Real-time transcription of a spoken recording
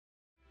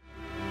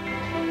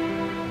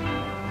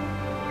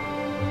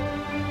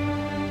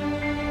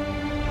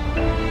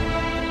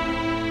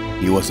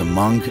He was a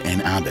monk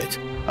and abbot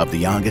of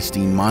the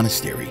Augustine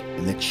Monastery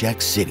in the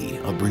Czech city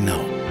of Brno.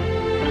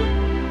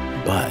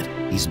 But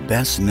he's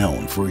best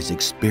known for his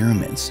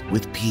experiments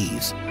with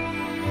peas.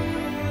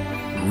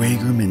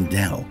 Gregor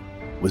Mendel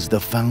was the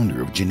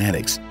founder of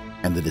genetics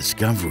and the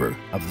discoverer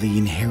of the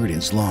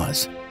inheritance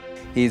laws.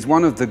 He is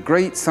one of the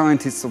great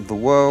scientists of the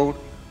world,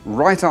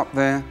 right up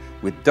there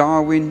with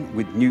Darwin,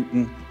 with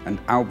Newton, and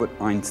Albert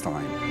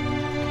Einstein.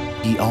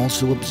 He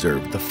also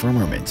observed the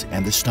firmament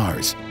and the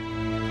stars.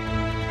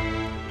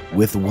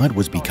 With what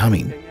was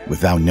becoming,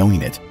 without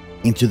knowing it,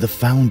 into the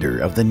founder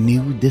of the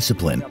new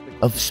discipline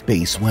of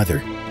space weather.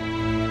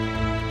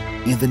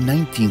 In the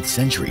 19th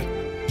century,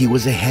 he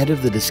was ahead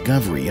of the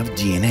discovery of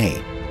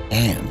DNA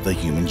and the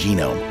human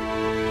genome.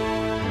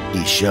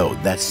 He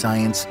showed that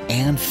science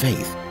and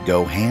faith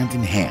go hand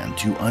in hand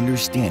to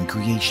understand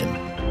creation.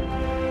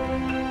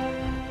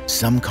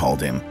 Some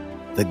called him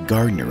the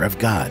gardener of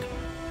God.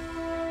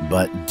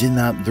 But did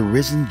not the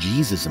risen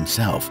Jesus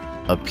himself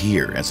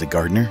appear as a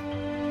gardener?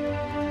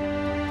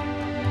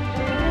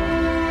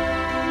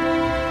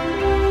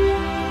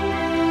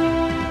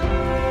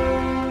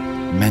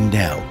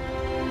 Mendel,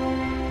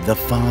 the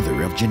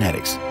father of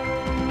genetics,